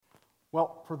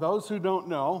Well, for those who don't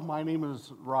know, my name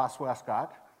is Ross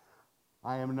Westcott.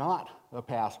 I am not a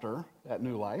pastor at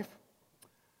New Life.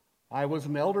 I was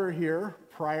an elder here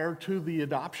prior to the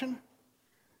adoption,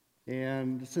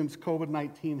 and since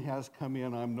COVID-19 has come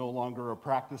in, I'm no longer a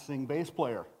practicing bass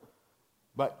player.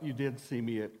 But you did see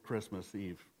me at Christmas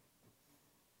Eve.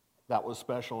 That was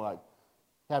special. I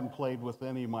hadn't played with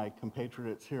any of my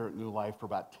compatriots here at New Life for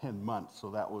about 10 months,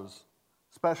 so that was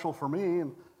special for me,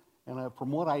 and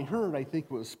from what I heard, I think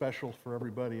it was special for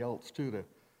everybody else too, to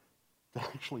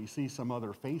actually see some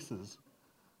other faces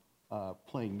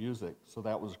playing music, so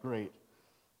that was great.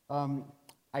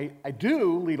 I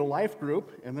do lead a life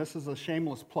group, and this is a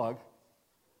shameless plug.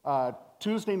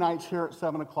 Tuesday nights here at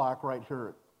 7 o'clock right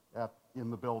here in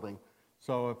the building.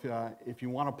 So if you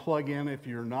want to plug in, if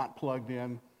you're not plugged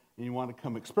in, and you want to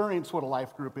come experience what a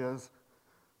life group is,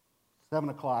 7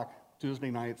 o'clock,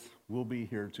 Tuesday nights, we'll be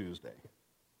here Tuesday.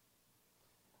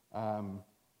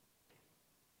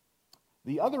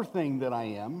 The other thing that I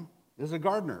am is a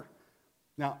gardener.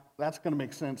 Now, that's going to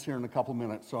make sense here in a couple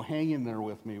minutes, so hang in there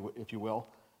with me, if you will.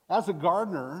 As a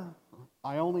gardener,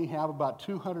 I only have about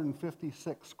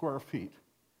 256 square feet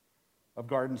of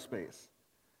garden space.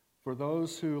 For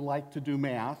those who like to do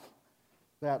math,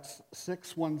 that's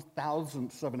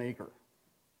 6/1000ths of an acre.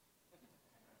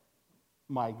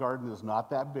 My garden is not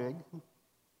that big,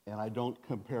 and I don't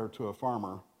compare to a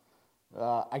farmer.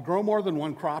 I grow more than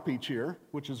one crop each year,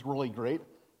 which is really great,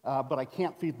 but I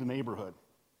can't feed the neighborhood.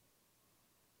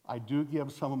 I do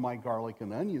give some of my garlic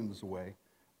and onions away,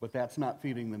 but that's not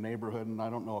feeding the neighborhood, and I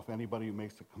don't know if anybody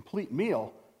makes a complete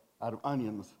meal out of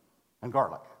onions and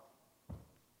garlic,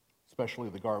 especially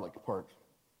the garlic part.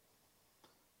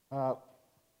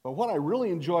 But what I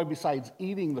really enjoy besides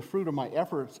eating the fruit of my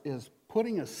efforts is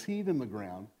putting a seed in the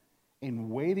ground and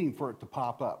waiting for it to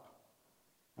pop up.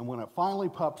 And when it finally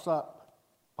pops up,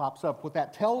 what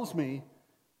that tells me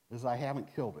is I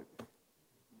haven't killed it.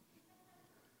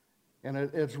 And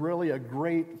it's really a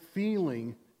great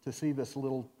feeling to see this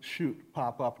little shoot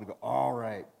pop up and go, all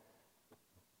right,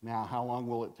 now how long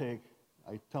will it take?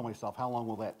 I tell myself, how long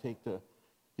will that take to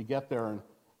get there?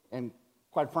 And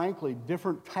quite frankly,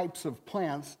 different types of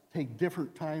plants take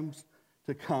different times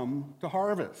to come to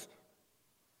harvest.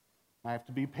 I have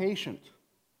to be patient.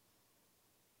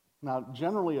 Now,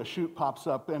 generally, a shoot pops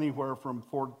up anywhere from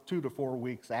 2 to 4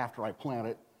 weeks after I plant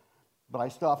it, but I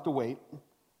still have to wait.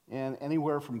 And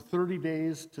anywhere from 30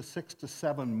 days to 6 to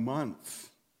 7 months.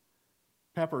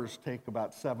 Peppers take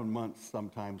about 7 months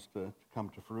sometimes to come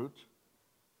to fruit.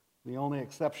 The only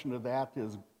exception to that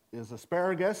is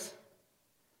asparagus.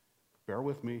 Bear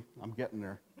with me, I'm getting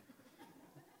there.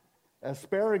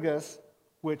 Asparagus,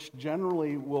 which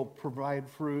generally will provide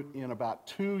fruit in about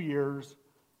 2 years,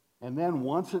 and then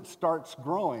once it starts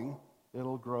growing,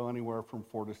 it'll grow anywhere from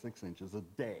 4 to 6 inches a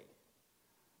day.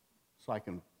 So I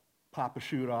can pop a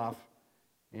shoot off,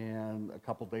 and a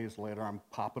couple days later, I'm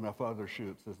popping up other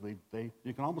shoots. As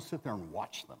you can almost sit there and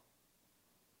watch them.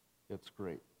 It's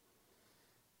great.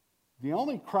 The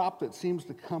only crop that seems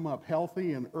to come up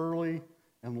healthy and early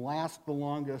and last the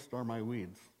longest are my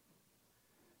weeds.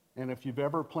 And if you've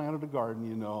ever planted a garden,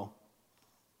 you know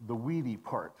the weedy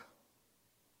part.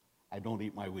 I don't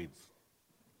eat my weeds.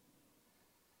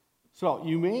 So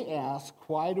you may ask,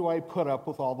 why do I put up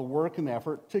with all the work and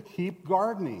effort to keep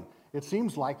gardening? It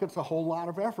seems like it's a whole lot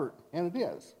of effort, and it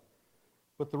is.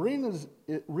 But the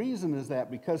reason is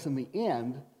that because in the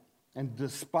end, and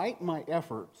despite my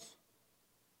efforts,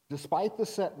 despite the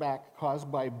setback caused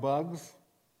by bugs,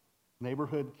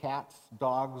 neighborhood cats,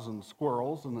 dogs, and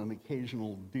squirrels, and an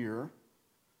occasional deer,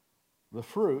 the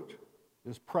fruit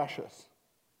is precious,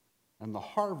 and the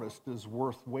harvest is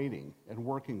worth waiting and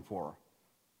working for.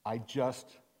 I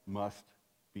just must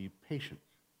be patient.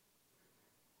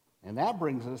 And that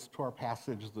brings us to our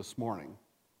passage this morning,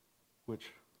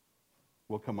 which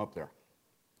will come up there.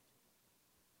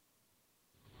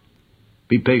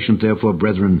 Be patient, therefore,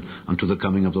 brethren, unto the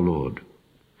coming of the Lord.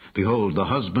 Behold, the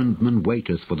husbandman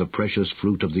waiteth for the precious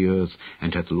fruit of the earth,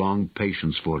 and hath long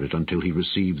patience for it, until he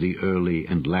receive the early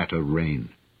and latter rain.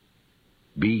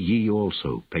 Be ye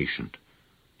also patient.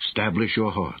 Establish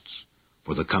your hearts,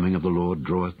 for the coming of the Lord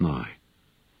draweth nigh.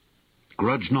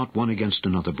 Grudge not one against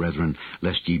another, brethren,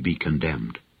 lest ye be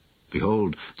condemned.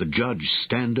 Behold, the judge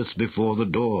standeth before the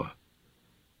door.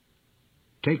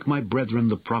 Take, my brethren,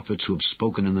 the prophets who have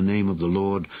spoken in the name of the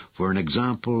Lord, for an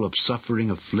example of suffering,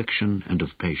 affliction, and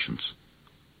of patience.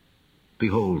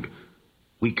 Behold,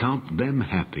 we count them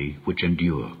happy which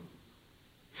endure.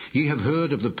 Ye have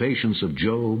heard of the patience of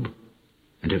Job,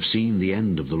 and have seen the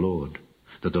end of the Lord,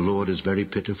 that the Lord is very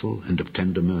pitiful and of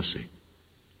tender mercy.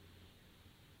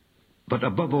 But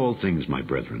above all things, my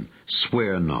brethren,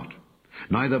 swear not,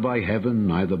 neither by heaven,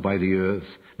 neither by the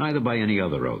earth, neither by any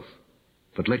other oath.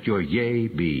 But let your yea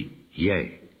be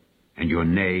yea, and your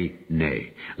nay,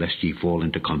 nay, lest ye fall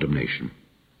into condemnation.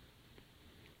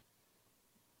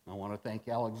 I want to thank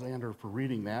Alexander for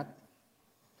reading that.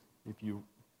 If you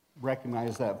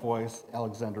recognize that voice,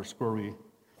 Alexander Scourby,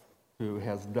 who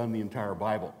has done the entire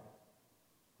Bible.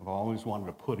 I've always wanted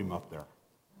to put him up there.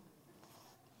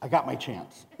 I got my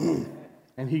chance,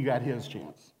 and he got his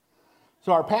chance.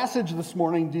 So our passage this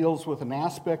morning deals with an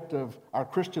aspect of our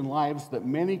Christian lives that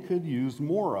many could use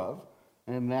more of,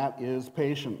 and that is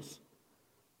patience.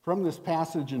 From this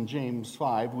passage in James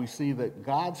 5, we see that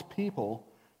God's people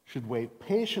should wait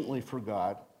patiently for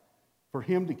God, for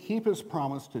him to keep his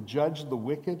promise to judge the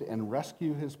wicked and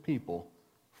rescue his people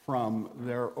from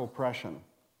their oppression.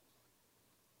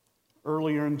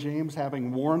 Earlier in James,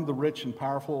 having warned the rich and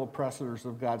powerful oppressors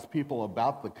of God's people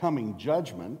about the coming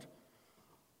judgment,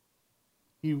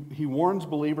 he warns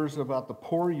believers about the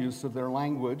poor use of their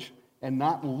language and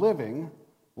not living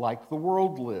like the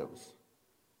world lives.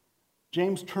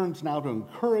 James turns now to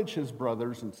encourage his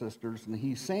brothers and sisters, and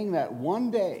he's saying that one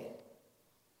day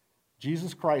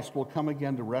Jesus Christ will come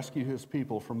again to rescue his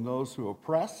people from those who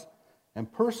oppress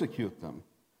and persecute them.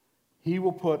 He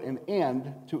will put an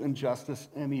end to injustice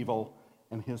and evil,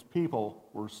 and his people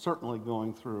were certainly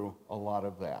going through a lot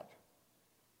of that.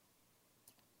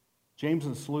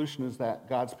 James's solution is that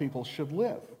God's people should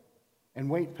live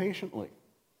and wait patiently.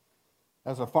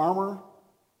 As a farmer,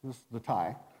 this is the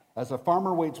tie, as a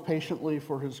farmer waits patiently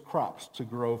for his crops to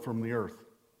grow from the earth.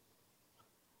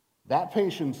 That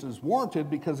patience is warranted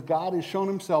because God has shown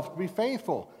himself to be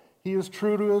faithful. He is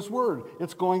true to his word.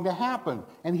 It's going to happen.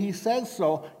 And he says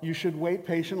so. You should wait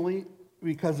patiently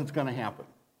because it's going to happen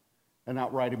and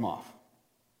not write him off.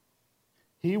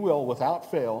 He will, without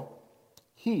fail,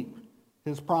 keep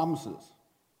his promises,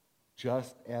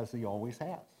 just as he always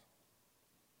has.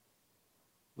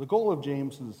 The goal of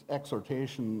James's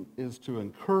exhortation is to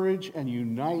encourage and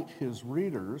unite his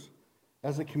readers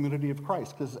as a community of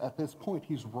Christ, because at this point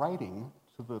he's writing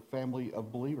to the family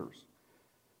of believers.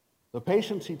 The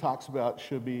patience he talks about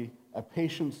should be a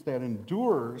patience that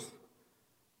endures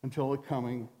until the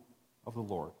coming of the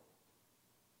Lord.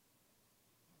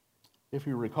 If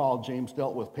you recall, James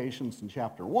dealt with patience in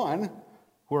chapter 1,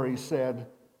 where he said,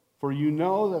 "For you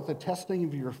know that the testing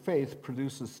of your faith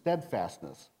produces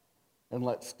steadfastness, and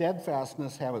let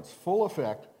steadfastness have its full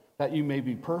effect, that you may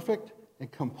be perfect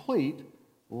and complete,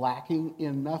 lacking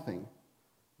in nothing."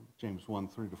 James 1,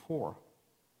 3-4.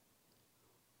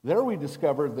 There we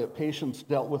discovered that patience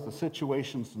dealt with the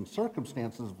situations and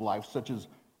circumstances of life, such as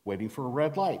waiting for a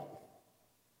red light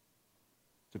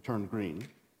to turn green,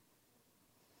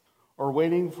 or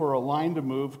waiting for a line to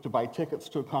move to buy tickets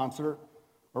to a concert,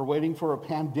 or waiting for a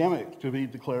pandemic to be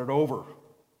declared over.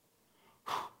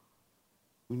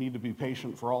 We need to be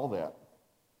patient for all that.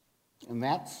 And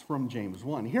that's from James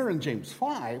 1. Here in James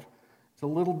 5, it's a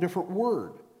little different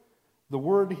word. The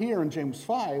word here in James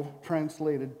 5,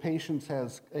 translated patience,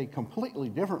 has a completely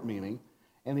different meaning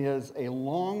and is a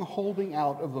long holding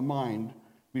out of the mind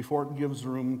before it gives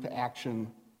room to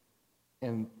action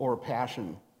or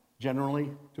passion,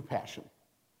 generally to passion.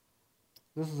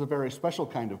 This is a very special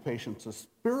kind of patience, a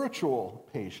spiritual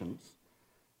patience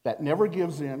that never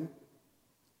gives in.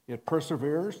 It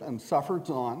perseveres and suffers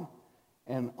on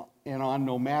and on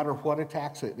no matter what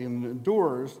attacks it. It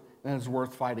endures and is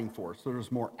worth fighting for. So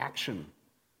there's more action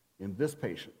in this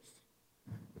patience.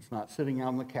 It's not sitting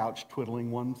on the couch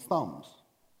twiddling one's thumbs.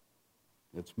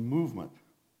 It's movement.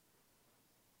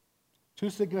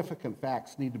 Two significant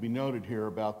facts need to be noted here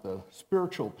about the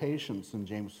spiritual patience in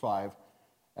James 5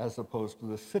 as opposed to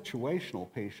the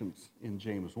situational patience in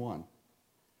James 1.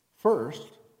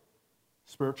 First,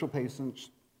 spiritual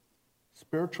patience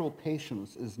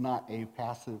is not a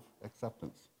passive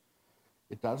acceptance.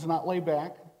 It does not lay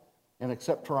back and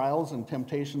accept trials and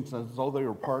temptations as though they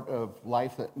were part of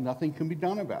life that nothing can be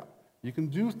done about. You can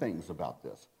do things about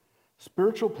this.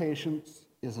 Spiritual patience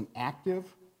is an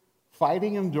active,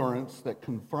 fighting endurance that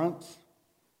confronts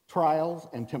trials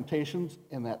and temptations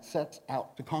and that sets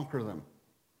out to conquer them.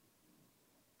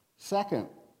 Second,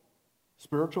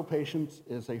 spiritual patience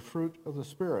is a fruit of the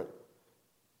Spirit.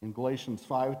 In Galatians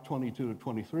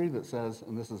 5:22-23 that says,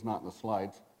 and this is not in the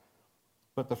slides,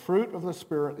 but the fruit of the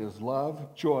Spirit is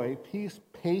love, joy, peace,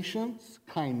 patience,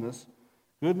 kindness,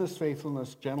 goodness,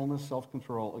 faithfulness, gentleness,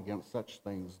 self-control. Against such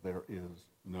things there is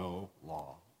no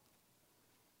law.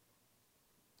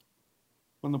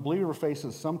 When the believer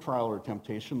faces some trial or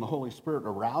temptation, the Holy Spirit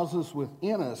arouses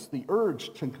within us the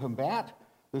urge to combat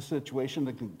the situation,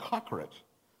 to conquer it.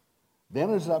 Then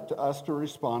it is up to us to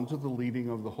respond to the leading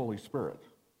of the Holy Spirit,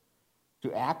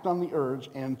 to act on the urge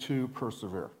and to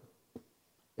persevere.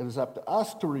 It is up to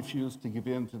us to refuse to give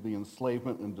in to the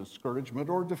enslavement and discouragement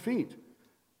or defeat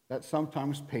that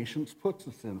sometimes patience puts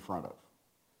us in front of.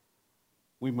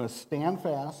 We must stand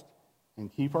fast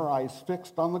and keep our eyes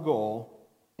fixed on the goal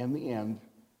and the end,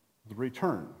 the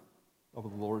return of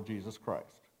the Lord Jesus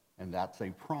Christ. And that's a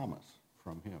promise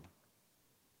from him.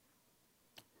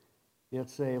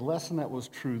 It's a lesson that was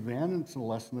true then, and it's a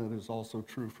lesson that is also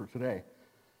true for today.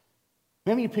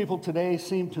 Many people today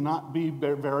seem to not be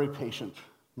very patient,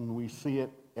 and we see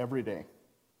it every day,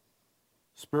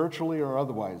 spiritually or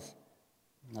otherwise.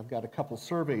 I've got a couple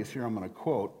surveys here I'm going to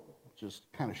quote, just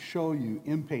kind of show you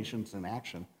impatience in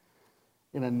action.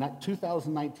 In a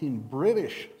 2019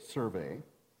 British survey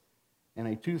and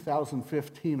a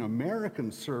 2015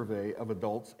 American survey of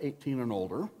adults 18 and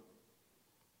older,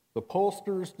 the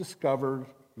pollsters discovered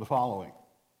the following.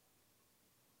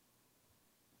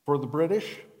 For the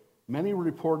British, many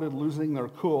reported losing their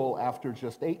cool after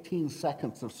just 18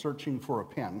 seconds of searching for a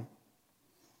pen.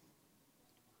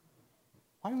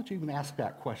 Why would you even ask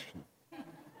that question?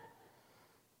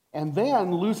 And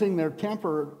then losing their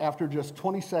temper after just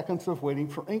 20 seconds of waiting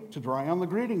for ink to dry on the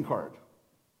greeting card.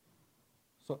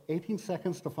 So 18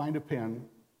 seconds to find a pen,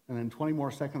 and then 20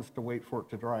 more seconds to wait for it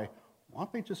to dry. Why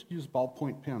don't they just use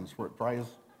ballpoint pens where it dries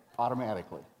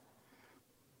automatically?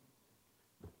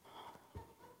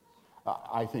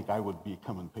 I think I would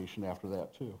become impatient after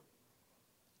that too.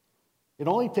 It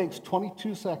only takes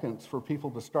 22 seconds for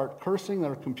people to start cursing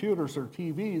their computers or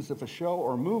TVs if a show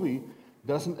or movie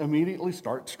doesn't immediately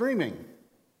start streaming.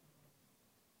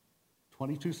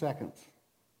 22 seconds.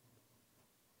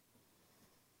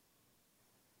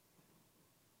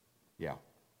 Yeah.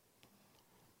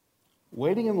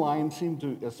 Waiting in line seemed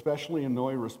to especially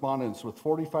annoy respondents, with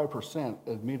 45%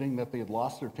 admitting that they had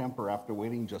lost their temper after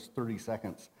waiting just 30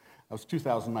 seconds. That was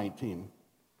 2019.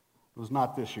 It was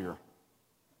not this year.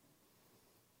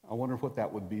 I wonder what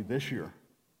that would be this year.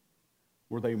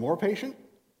 Were they more patient,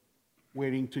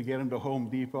 waiting to get into Home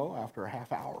Depot after a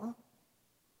half hour,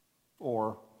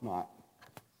 or not?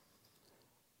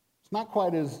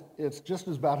 It's just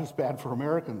about as bad for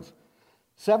Americans.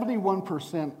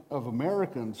 71% of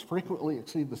Americans frequently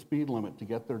exceed the speed limit to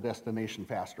get their destination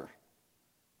faster.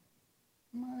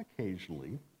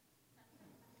 Occasionally.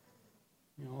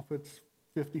 You know, if it's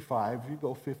 55, you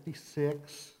go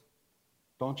 56.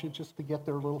 Don't you, just to get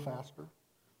there a little faster?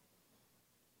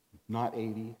 Not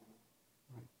 80,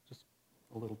 right? Just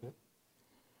a little bit.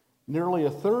 Nearly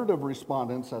a third of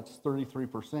respondents, that's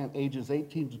 33%, ages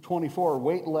 18 to 24,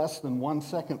 wait less than 1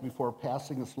 second before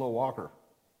passing a slow walker.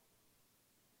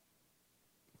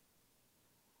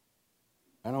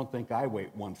 I don't think I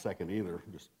wait 1 second either.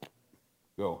 Just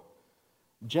go.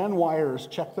 Gen Yers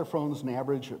check their phones an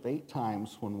average of 8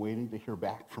 times when waiting to hear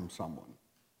back from someone.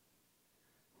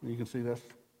 You can see this.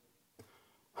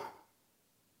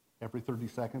 Every 30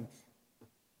 seconds.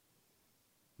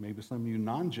 Maybe some of you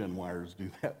non-Gen Yers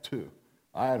do that too.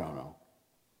 I don't know.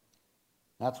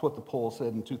 That's what the poll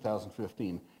said in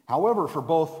 2015. However, for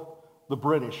both the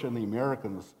British and the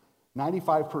Americans,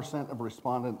 95% of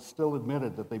respondents still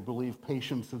admitted that they believe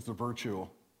patience is a virtue.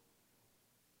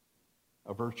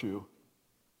 A virtue.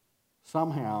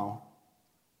 Somehow,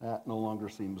 that no longer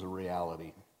seems a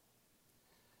reality.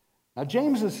 Now,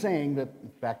 James is saying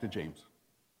that, back to James.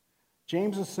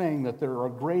 James is saying that there are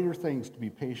greater things to be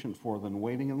patient for than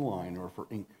waiting in line or for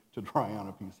ink to dry on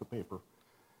a piece of paper.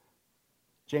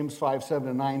 James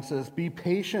 5:7-9 says, "Be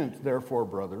patient, therefore,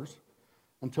 brothers,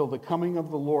 until the coming of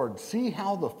the Lord. See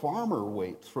how the farmer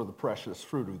waits for the precious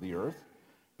fruit of the earth,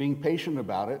 being patient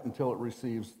about it until it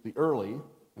receives the early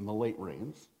and the late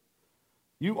rains.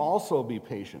 You also be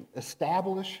patient.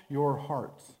 Establish your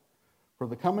hearts, for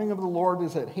the coming of the Lord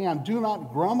is at hand. Do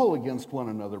not grumble against one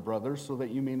another, brothers, so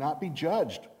that you may not be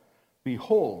judged.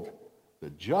 Behold, the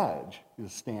judge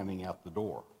is standing at the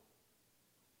door."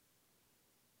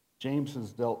 James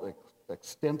has dealt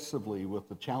extensively with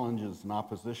the challenges and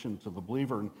opposition to the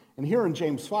believer. And here in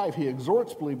James 5, he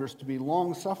exhorts believers to be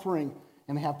long-suffering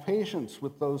and have patience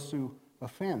with those who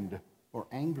offend or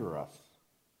anger us.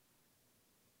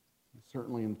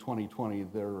 Certainly in 2020,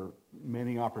 there are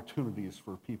many opportunities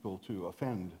for people to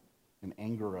offend and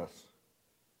anger us.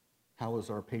 How has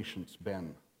our patience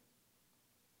been?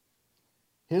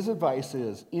 His advice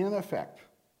is, in effect,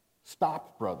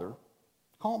 stop, brother,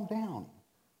 calm down,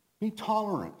 be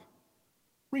tolerant.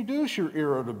 Reduce your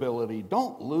irritability.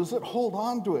 Don't lose it. Hold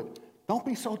on to it. Don't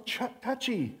be so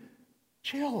touchy.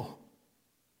 Chill.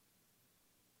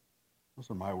 Those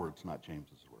are my words, not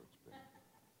James's words.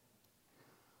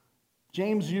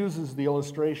 James uses the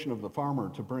illustration of the farmer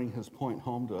to bring his point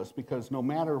home to us because no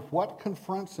matter what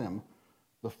confronts him,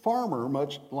 the farmer,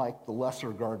 much like the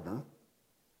lesser gardener,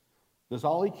 does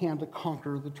all he can to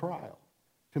conquer the trial,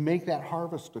 to make that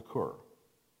harvest occur.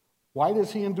 Why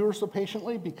does he endure so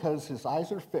patiently? Because his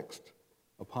eyes are fixed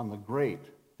upon the great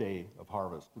day of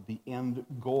harvest. The end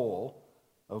goal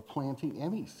of planting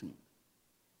any seed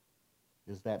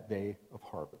is that day of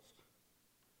harvest.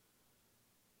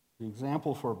 The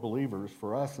example for believers,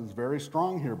 for us, is very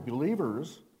strong here.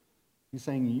 Believers, he's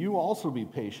saying, you also be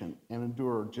patient and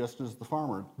endure just as the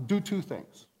farmer. Do two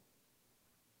things.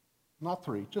 Not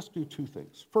three, just do two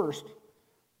things. First,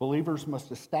 believers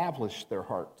must establish their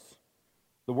hearts.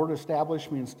 The word establish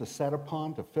means to set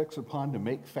upon, to fix upon, to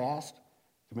make fast,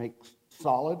 to make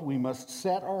solid. We must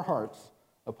set our hearts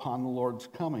upon the Lord's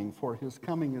coming, for his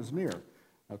coming is near.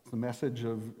 That's the message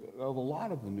of a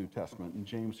lot of the New Testament, and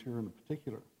James here in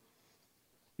particular.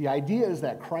 The idea is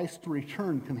that Christ's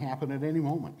return can happen at any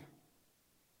moment.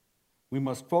 We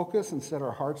must focus and set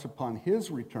our hearts upon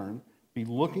his return, be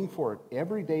looking for it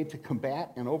every day to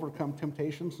combat and overcome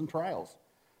temptations and trials,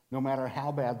 no matter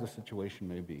how bad the situation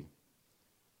may be.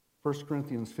 1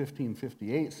 Corinthians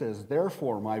 15:58 says,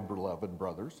 therefore, my beloved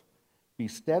brothers, be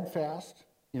steadfast,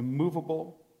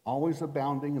 immovable, always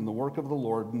abounding in the work of the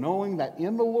Lord, knowing that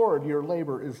in the Lord your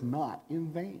labor is not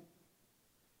in vain.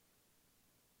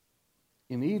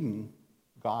 In Eden,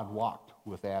 God walked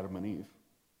with Adam and Eve.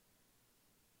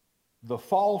 The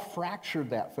fall fractured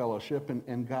that fellowship,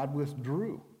 and God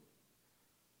withdrew.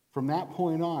 From that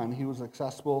point on, he was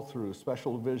accessible through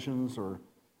special visions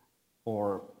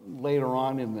or later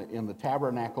on in the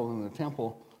tabernacle and the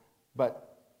temple.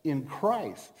 But in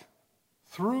Christ,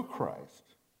 through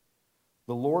Christ,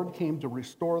 the Lord came to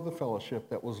restore the fellowship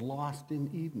that was lost in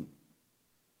Eden.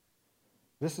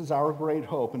 This is our great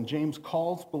hope, and James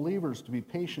calls believers to be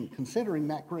patient considering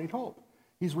that great hope.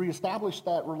 He's reestablished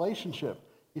that relationship.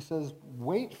 He says,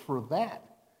 wait for that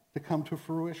to come to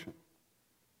fruition.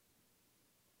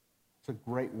 It's a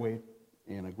great way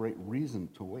and a great reason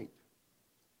to wait.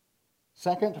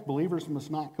 Second, believers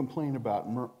must not complain about,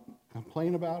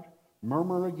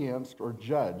 murmur against, or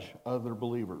judge other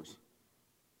believers.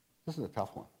 This is a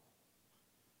tough one.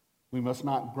 We must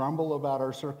not grumble about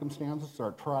our circumstances,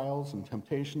 our trials and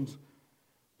temptations,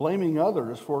 blaming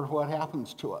others for what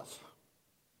happens to us.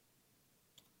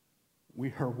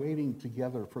 We are waiting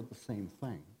together for the same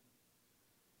thing.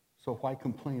 So why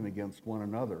complain against one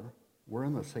another? We're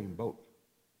in the same boat.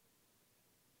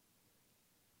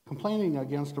 Complaining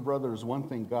against a brother is one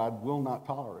thing God will not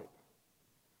tolerate.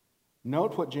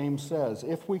 Note what James says.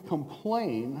 If we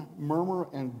complain, murmur,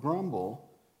 and grumble,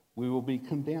 we will be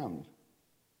condemned.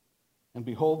 And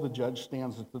behold, the judge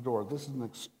stands at the door. This is an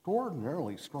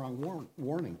extraordinarily strong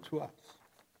warning to us.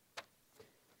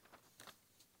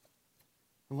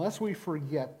 Unless we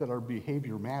forget that our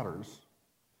behavior matters,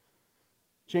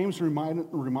 James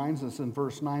reminds us in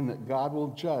verse 9 that God will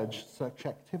judge such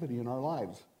activity in our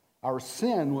lives. Our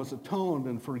sin was atoned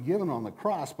and forgiven on the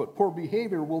cross, but poor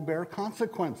behavior will bear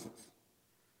consequences.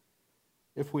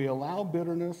 If we allow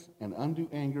bitterness and undue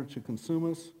anger to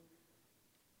consume us,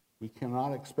 we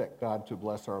cannot expect God to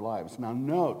bless our lives. Now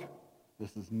note,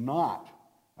 this is not,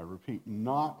 I repeat,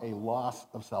 not a loss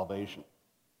of salvation,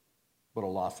 but a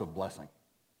loss of blessing.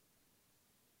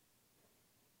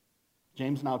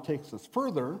 James now takes us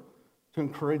further to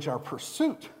encourage our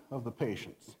pursuit of the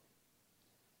patience.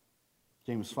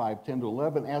 James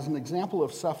 5:10-11, as an example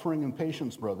of suffering and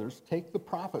patience, brothers, take the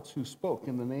prophets who spoke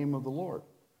in the name of the Lord.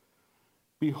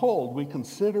 Behold, we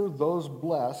consider those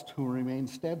blessed who remain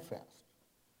steadfast.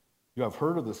 You have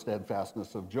heard of the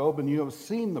steadfastness of Job, and you have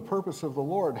seen the purpose of the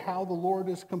Lord, how the Lord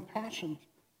is compassionate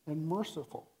and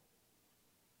merciful.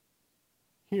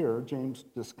 Here, James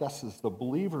discusses the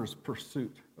believer's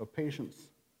pursuit of patience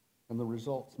and the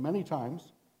results. Many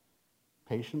times,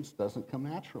 patience doesn't come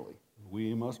naturally.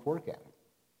 We must work at it.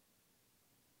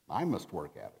 I must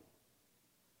work at it.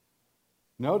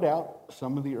 No doubt,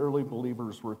 some of the early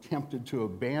believers were tempted to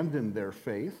abandon their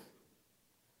faith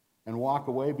and walk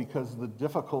away because of the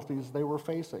difficulties they were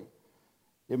facing.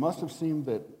 It must have seemed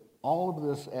that all of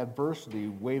this adversity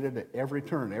waited at every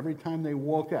turn. Every time they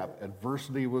woke up,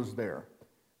 adversity was there.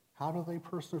 How do they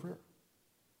persevere?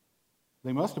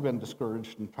 They must have been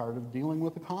discouraged and tired of dealing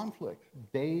with the conflict,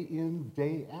 day in,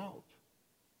 day out.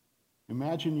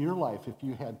 Imagine your life if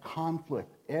you had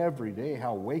conflict every day,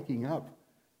 how waking up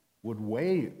would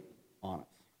weigh on us.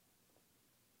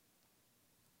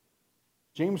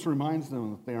 James reminds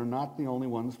them that they are not the only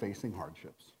ones facing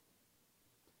hardships.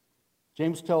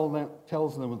 James tells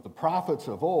them that the prophets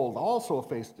of old also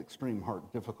faced extreme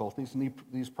difficulties, and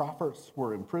these prophets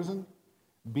were imprisoned,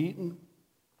 beaten,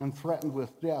 and threatened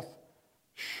with death,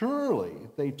 surely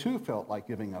they too felt like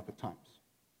giving up at times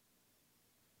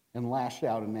and lashed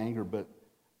out in anger, but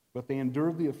they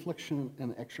endured the affliction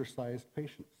and exercised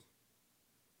patience.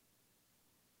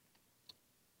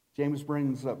 James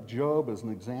brings up Job as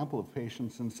an example of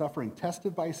patience and suffering,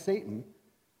 tested by Satan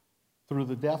through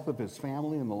the death of his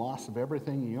family and the loss of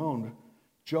everything he owned.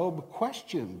 Job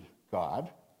questioned God,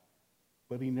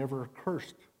 but he never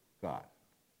cursed God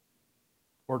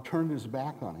or turned his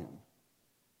back on him.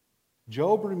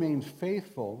 Job remained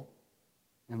faithful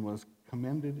and was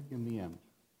commended in the end.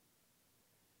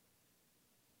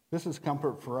 This is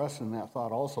comfort for us in that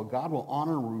thought also. God will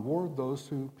honor and reward those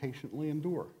who patiently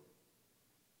endure.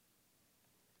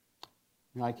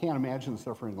 I can't imagine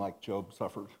suffering like Job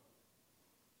suffered.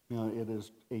 It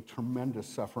is a tremendous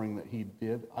suffering that he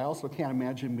did. I also can't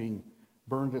imagine being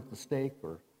burned at the stake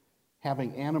or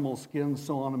having animal skins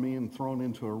sewn on me and thrown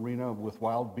into an arena with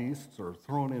wild beasts or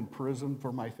thrown in prison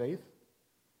for my faith.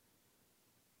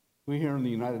 We here in the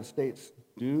United States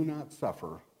do not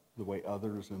suffer the way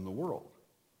others in the world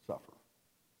suffer.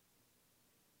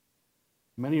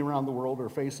 Many around the world are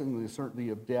facing the certainty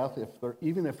of death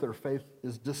even if their faith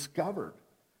is discovered.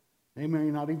 They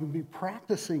may not even be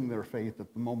practicing their faith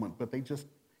at the moment, but they just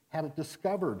had it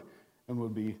discovered and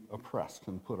would be oppressed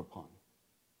and put upon.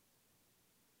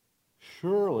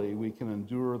 Surely we can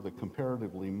endure the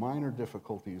comparatively minor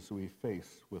difficulties we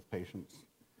face with patience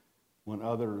when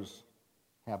others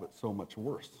have it so much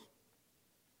worse.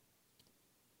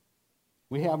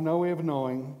 We have no way of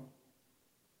knowing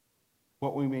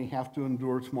what we may have to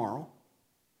endure tomorrow.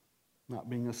 Not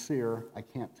being a seer, I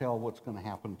can't tell what's going to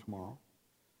happen tomorrow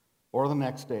or the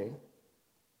next day.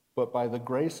 But by the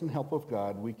grace and help of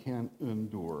God, we can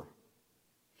endure.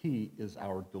 He is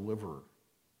our deliverer.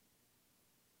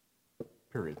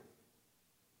 Period.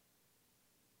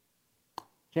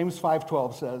 James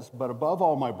 5:12 says, "But above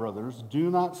all, my brothers, do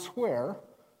not swear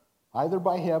either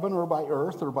by heaven or by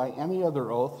earth or by any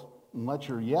other oath, and let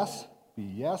your yes be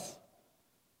yes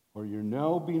or your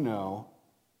no be no,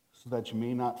 so that you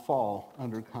may not fall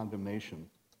under condemnation."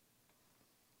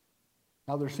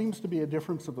 Now, there seems to be a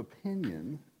difference of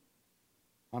opinion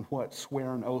on what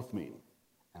swear and oath mean,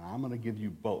 and I'm going to give you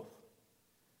both.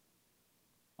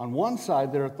 On one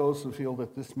side, there are those who feel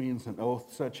that this means an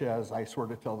oath such as, "I swear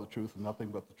to tell the truth and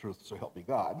nothing but the truth, so help me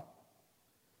God."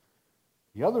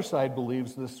 The other side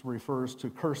believes this refers to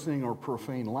cursing or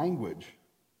profane language.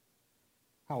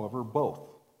 However, both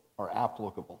are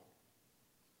applicable.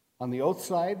 On the oath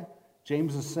side,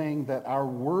 James is saying that our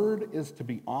word is to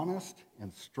be honest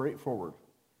and straightforward.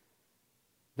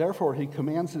 Therefore, he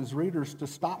commands his readers to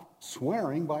stop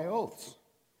swearing by oaths.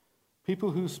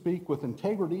 People who speak with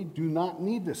integrity do not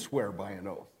need to swear by an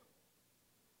oath.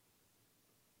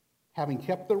 Having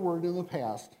kept their word in the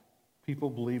past,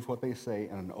 people believe what they say,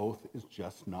 and an oath is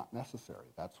just not necessary.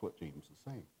 That's what James is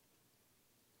saying.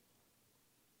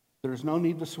 There's no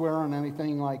need to swear on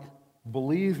anything like,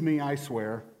 "Believe me, I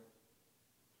swear,"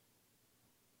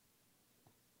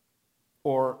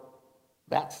 or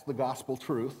 "That's the gospel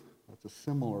truth." That's a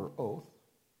similar oath.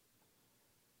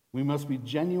 We must be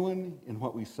genuine in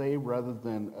what we say rather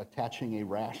than attaching a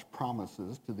rash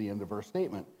promises to the end of our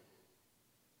statement.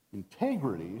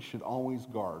 Integrity should always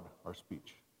guard our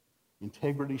speech.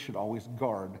 Integrity should always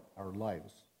guard our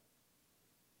lives.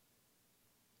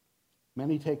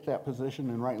 Many take that position,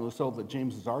 and rightly so, that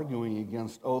James is arguing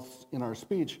against oaths in our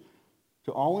speech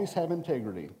to always have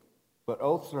integrity. But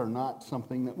oaths are not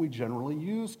something that we generally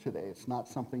use today. It's not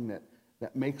something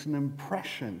that makes an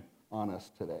impression on us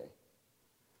today.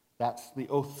 That's the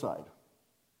oath side.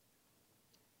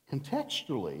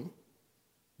 Contextually,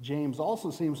 James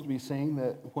also seems to be saying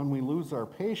that when we lose our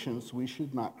patience, we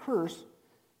should not curse,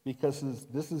 because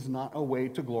this is not a way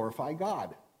to glorify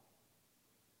God.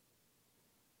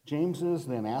 James is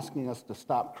then asking us to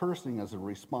stop cursing as a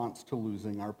response to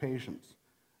losing our patience.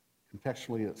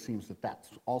 Contextually, it seems that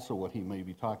that's also what he may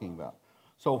be talking about.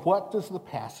 So what does the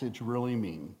passage really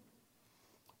mean?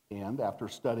 And after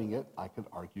studying it, I could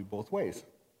argue both ways.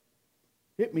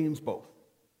 It means both.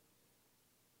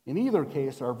 In either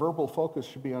case, our verbal focus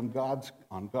should be on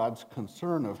God's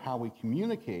concern of how we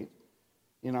communicate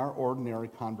in our ordinary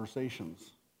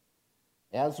conversations.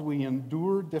 As we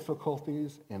endure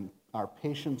difficulties and our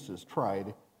patience is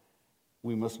tried,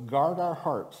 we must guard our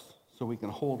hearts so we can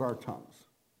hold our tongues.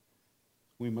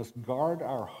 We must guard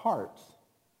our hearts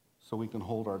so we can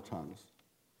hold our tongues.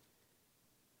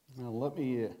 Now, let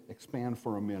me expand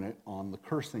for a minute on the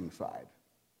cursing side.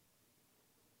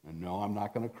 And no, I'm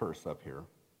not going to curse up here.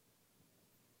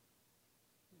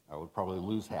 I would probably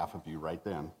lose half of you right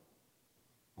then.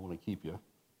 I want to keep you.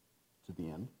 to the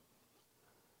end.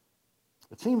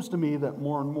 It seems to me that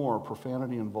more and more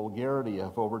profanity and vulgarity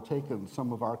have overtaken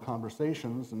some of our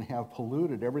conversations and have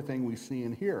polluted everything we see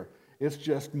and hear. It's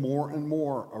just more and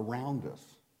more around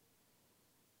us.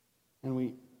 And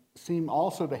we seem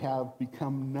also to have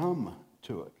become numb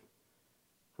to it,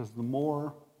 because the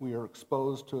more we are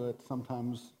exposed to it,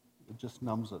 sometimes it just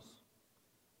numbs us.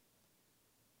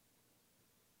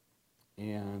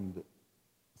 And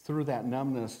through that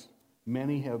numbness,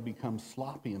 many have become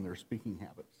sloppy in their speaking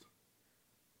habits.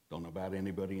 Don't know about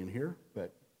anybody in here,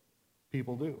 but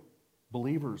people do.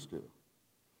 Believers do.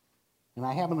 And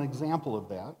I have an example of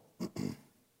that.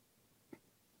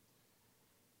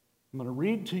 I'm going to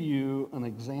read to you an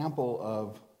example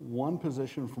of one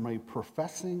position from a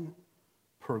professing,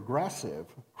 progressive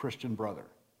Christian brother.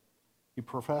 He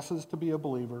professes to be a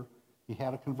believer. He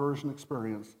had a conversion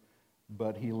experience,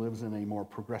 but he lives in a more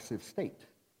progressive state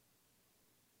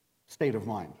of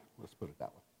mind, let's put it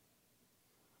that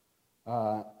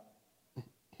way.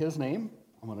 His name,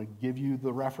 I'm going to give you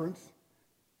the reference,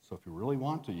 so if you really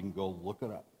want to, you can go look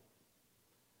it up.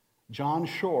 John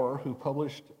Shore, who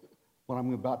published what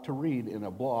I'm about to read in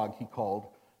a blog he called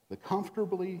The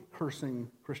Comfortably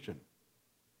Cursing Christian,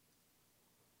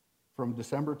 from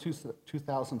December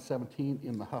 2017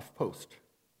 in the HuffPost.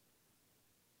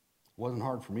 Wasn't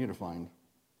hard for me to find.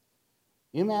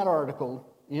 In that article,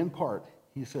 in part,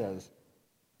 he says,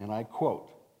 and I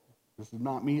quote, this is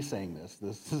not me saying this,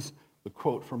 this is the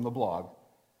quote from the blog,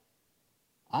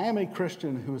 "I am a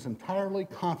Christian who is entirely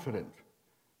confident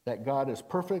that God is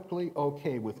perfectly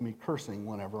okay with me cursing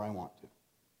whenever I want to."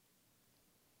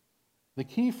 The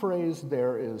key phrase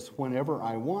there is whenever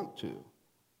I want to.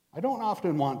 I don't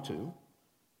often want to.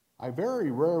 I very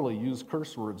rarely use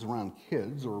curse words around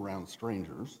kids or around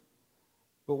strangers.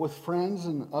 But with friends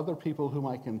and other people whom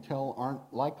I can tell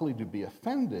aren't likely to be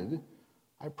offended,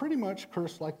 I pretty much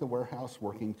curse like the warehouse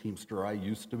working teamster I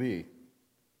used to be.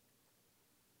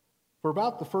 For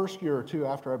about the first year or two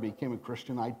after I became a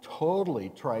Christian, I totally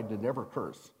tried to never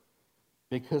curse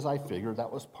because I figured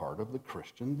that was part of the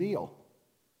Christian deal.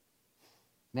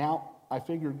 Now, I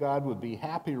figured God would be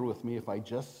happier with me if I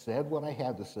just said what I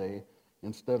had to say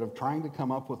instead of trying to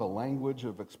come up with a language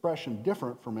of expression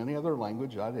different from any other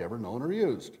language I'd ever known or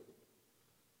used.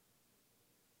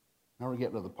 Now we're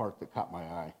getting to the part that caught my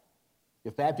eye.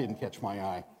 If that didn't catch my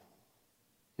eye,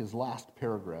 his last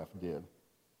paragraph did.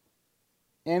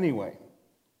 Anyway,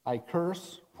 I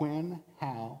curse when,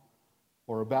 how,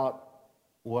 or about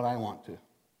what I want to.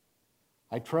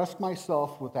 I trust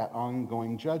myself with that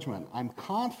ongoing judgment. I'm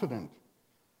confident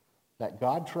that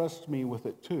God trusts me with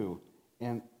it too,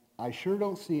 and I sure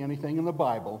don't see anything in the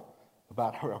Bible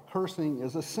about how cursing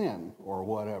is a sin or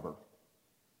whatever.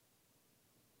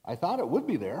 I thought it would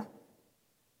be there.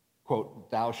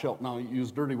 Quote, "Thou shalt not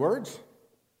use dirty words,"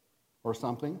 or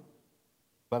something,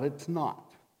 but it's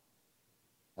not.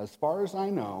 As far as I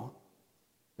know,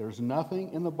 there's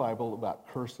nothing in the Bible about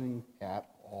cursing at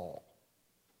all.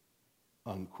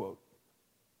 Unquote.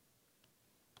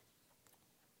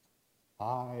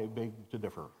 I beg to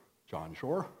differ, John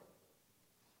Shore.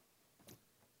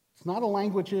 It's not a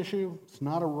language issue. It's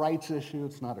not a rights issue.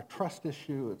 It's not a trust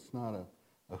issue. It's not a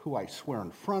who I swear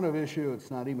in front of issue. It's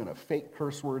not even a fake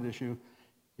curse word issue.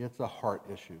 It's a heart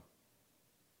issue.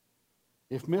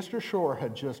 If Mr. Shore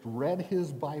had just read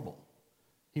his Bible,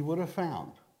 he would have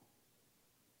found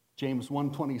James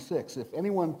 1:26, "If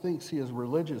anyone thinks he is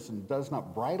religious and does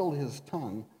not bridle his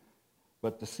tongue,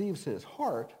 but deceives his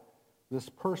heart, this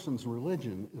person's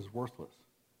religion is worthless."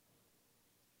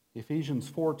 Ephesians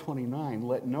 4:29,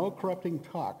 "Let no corrupting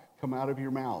talk come out of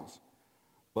your mouths,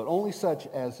 but only such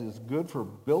as is good for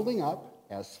building up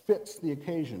as fits the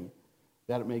occasion,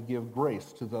 that it may give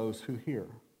grace to those who hear."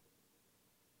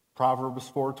 Proverbs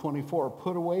 4:24,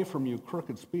 "Put away from you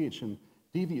crooked speech and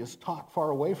devious talk far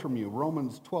away from you."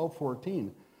 Romans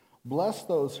 12:14, "Bless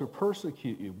those who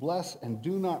persecute you, bless and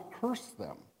do not curse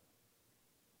them."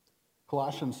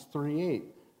 Colossians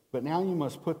 3:8, "But now you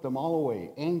must put them all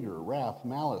away, anger, wrath,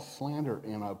 malice, slander,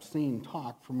 and obscene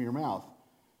talk from your mouth."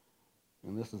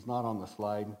 And this is not on the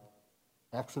slide.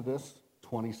 Exodus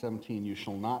 20:17, "You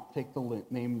shall not take the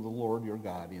name of the Lord your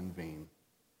God in vain.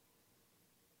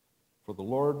 For the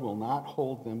Lord will not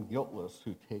hold them guiltless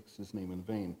who takes his name in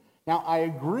vain." Now, I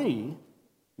agree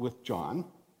with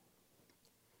John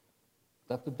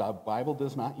that the Bible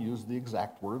does not use the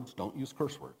exact words, "Don't use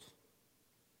curse words."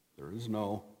 There is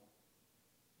no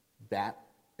that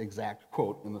exact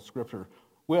quote in the scripture,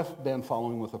 with then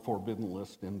following with a forbidden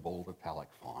list in bold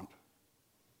italic font.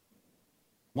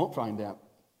 Won't find that.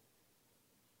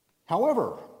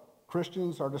 However,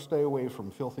 Christians are to stay away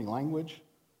from filthy language,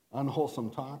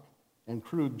 unwholesome talk, and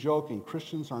crude joking,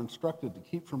 Christians are instructed to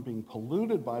keep from being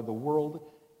polluted by the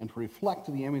world and to reflect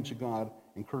the image of God,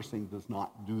 and cursing does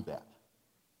not do that.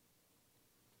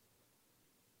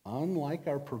 Unlike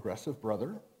our progressive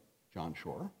brother, John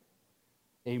Shore,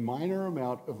 a minor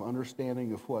amount of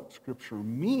understanding of what Scripture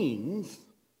means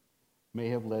may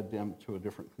have led them to a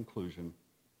different conclusion.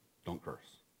 Don't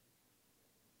curse.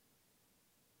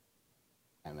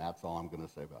 And that's all I'm going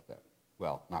to say about that.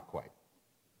 Well, not quite.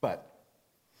 But,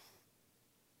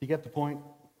 you get the point?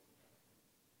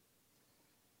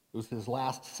 It was his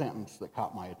last sentence that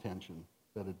caught my attention,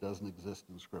 that it doesn't exist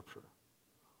in Scripture.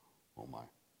 Oh my.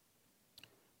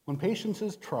 When patience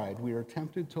is tried, we are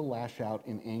tempted to lash out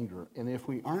in anger, and if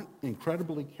we aren't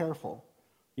incredibly careful,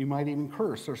 you might even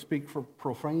curse or speak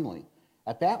profanely.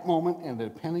 At that moment, and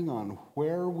depending on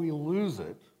where we lose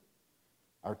it,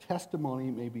 our testimony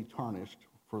may be tarnished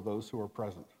for those who are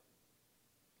present.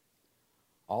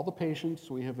 All the patience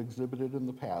we have exhibited in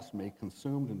the past may be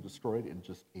consumed and destroyed in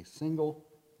just a single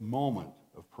moment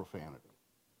of profanity.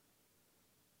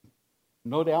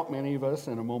 No doubt many of us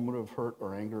in a moment of hurt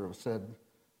or anger have said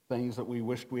things that we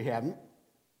wished we hadn't.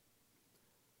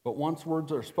 But once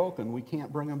words are spoken, we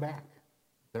can't bring them back.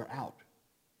 They're out.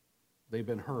 They've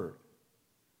been heard.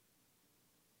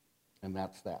 And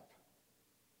that's that.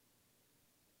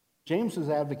 James is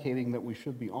advocating that we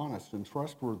should be honest and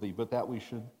trustworthy, but that we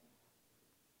should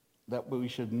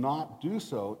not do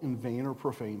so in vain or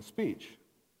profane speech.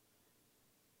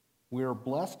 We are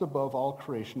blessed above all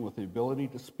creation with the ability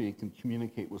to speak and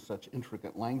communicate with such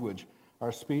intricate language.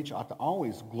 Our speech ought to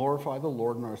always glorify the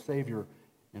Lord and our Savior,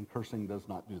 and cursing does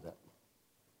not do that.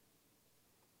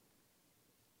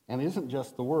 And it isn't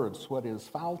just the words. What is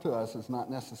foul to us is not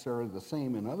necessarily the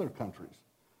same in other countries.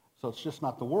 So it's just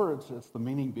not the words, it's the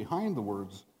meaning behind the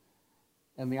words.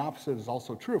 And the opposite is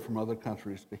also true from other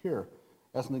countries to hear.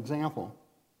 As an example,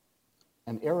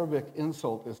 an Arabic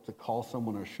insult is to call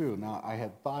someone a shoo. Now, I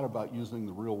had thought about using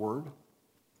the real word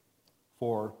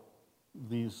for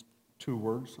these two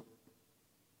words,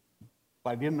 but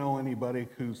I didn't know anybody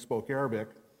who spoke Arabic,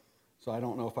 so I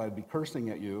don't know if I'd be cursing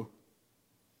at you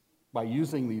by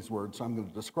using these words. So I'm going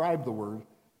to describe the word,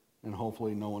 and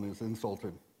hopefully no one is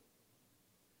insulted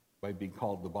by being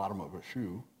called the bottom of a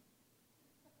shoe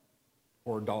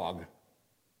or dog.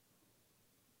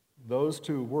 Those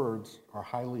two words are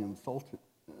highly insulted,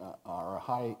 are a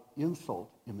high insult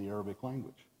in the Arabic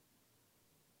language.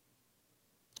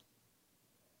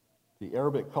 The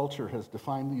Arabic culture has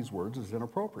defined these words as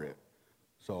inappropriate.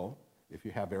 So, if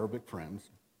you have Arabic friends,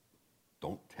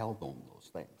 don't tell them those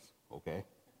things, okay?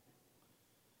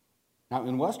 Now,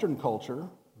 in Western culture,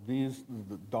 the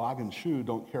dog and shoe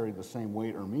don't carry the same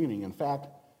weight or meaning. In fact,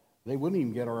 they wouldn't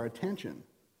even get our attention.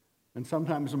 And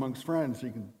sometimes amongst friends,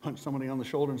 you can punch somebody on the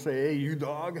shoulder and say, "Hey, you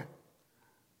dog."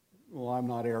 Well, I'm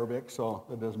not Arabic, so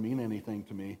that doesn't mean anything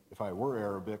to me. If I were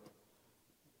Arabic,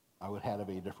 I would have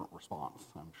a different response,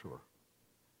 I'm sure.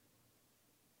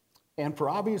 And for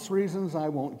obvious reasons, I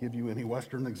won't give you any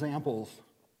Western examples.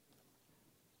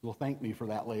 You'll thank me for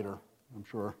that later, I'm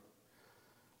sure.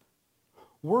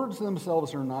 Words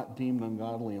themselves are not deemed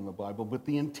ungodly in the Bible, but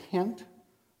the intent,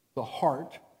 the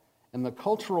heart, and the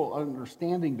cultural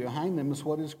understanding behind them is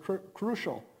what is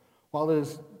crucial. While it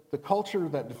is the culture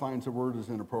that defines a word as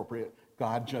inappropriate,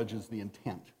 God judges the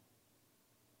intent.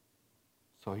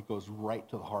 So he goes right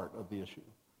to the heart of the issue.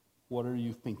 What are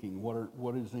you thinking?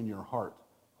 What is in your heart?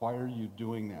 Why are you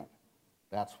doing that?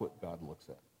 That's what God looks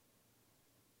at.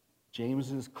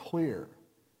 James is clear.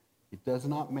 It does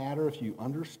not matter if you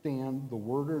understand the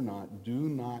word or not. Do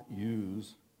not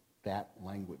use that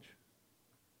language.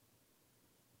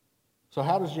 So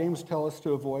how does James tell us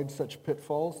to avoid such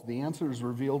pitfalls? The answer is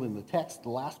revealed in the text, the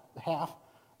last half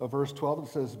of verse 12. It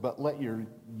says, "But let your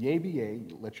yea be yea,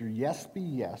 let your yes be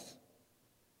yes,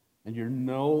 and your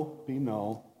no be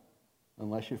no,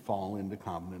 unless you fall into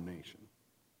condemnation."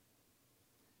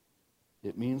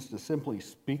 It means to simply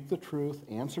speak the truth,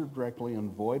 answer directly,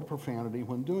 and avoid profanity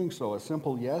when doing so. A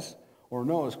simple yes or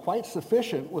no is quite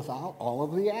sufficient without all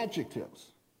of the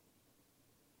adjectives.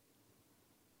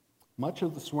 Much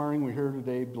of the swearing we hear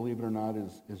today, believe it or not,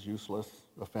 is useless,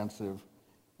 offensive,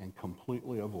 and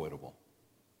completely avoidable.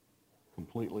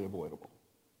 Completely avoidable.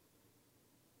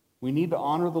 We need to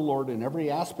honor the Lord in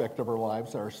every aspect of our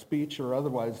lives, our speech or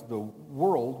otherwise. The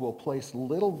world will place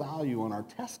little value on our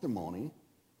testimony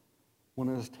when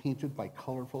it is tainted by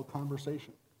colorful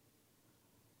conversation.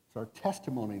 It's our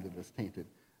testimony that is tainted.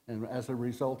 And as a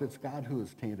result, it's God who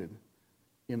is tainted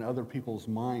in other people's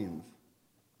minds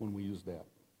when we use that.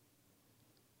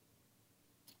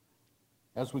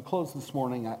 As we close this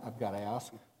morning, I've got to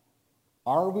ask,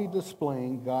 Are we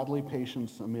displaying godly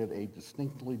patience amid a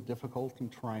distinctly difficult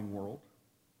and trying world?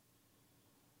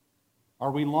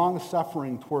 Are we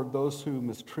long-suffering toward those who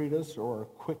mistreat us or are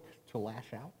quick to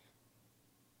lash out?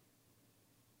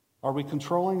 Are we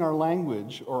controlling our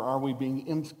language, or are we being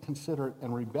inconsiderate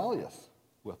and rebellious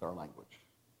with our language?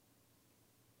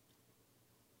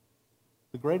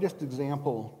 The greatest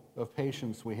example of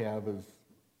patience we have is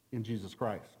in Jesus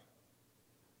Christ.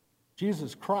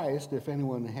 Jesus Christ, if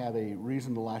anyone had a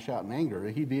reason to lash out in anger,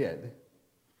 he did.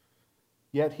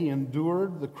 Yet he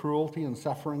endured the cruelty and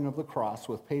suffering of the cross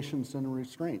with patience and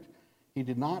restraint. He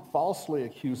did not falsely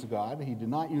accuse God. He did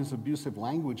not use abusive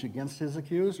language against his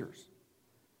accusers.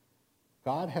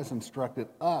 God has instructed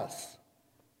us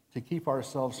to keep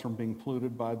ourselves from being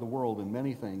polluted by the world in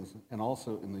many things, and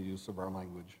also in the use of our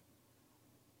language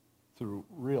through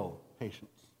real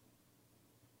patience.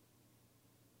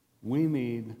 We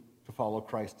need to follow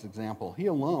Christ's example. He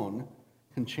alone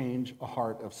can change a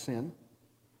heart of sin,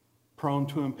 prone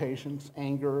to impatience,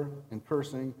 anger, and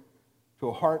cursing, to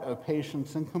a heart of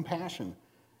patience and compassion.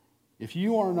 If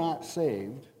you are not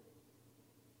saved,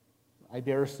 I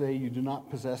dare say you do not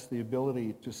possess the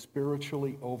ability to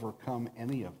spiritually overcome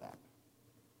any of that.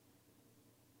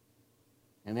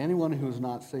 And anyone who is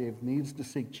not saved needs to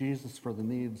seek Jesus for the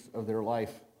needs of their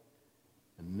life,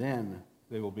 and then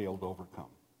they will be able to overcome.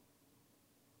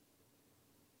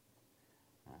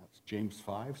 That's James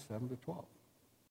 5, 7-12.